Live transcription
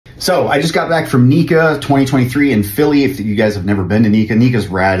So I just got back from NECA 2023 in Philly. If you guys have never been to NECA, NECA's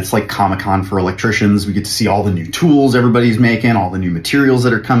rad. It's like Comic-Con for electricians. We get to see all the new tools everybody's making, all the new materials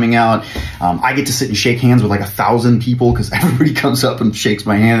that are coming out. I get to sit and shake hands with like 1,000 people because everybody comes up and shakes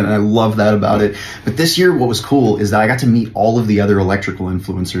my hand, and I love that about it. But this year, what was cool is that I got to meet all of the other electrical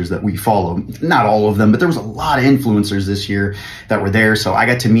influencers that we follow. Not all of them, but there was a lot of influencers this year that were there. So I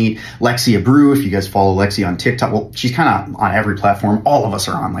got to meet Lexia Brew. If you guys follow Lexi on TikTok, well, she's kind of on every platform. All of us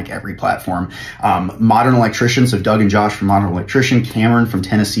are on like every platform. Modern Electrician, so Doug and Josh from Modern Electrician, Cameron from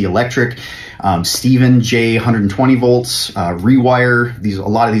Tennessee Electric, Steven J 120 volts, Rewire. A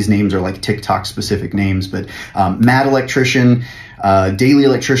lot of these names are like TikTok specific names, but Mad Electrician, Daily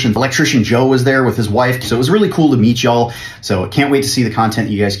Electrician, Electrician Joe was there with his wife. So it was really cool to meet y'all. So I can't wait to see the content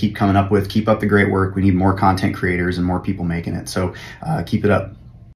you guys keep coming up with. Keep up the great work. We need more content creators and more people making it. So keep it up.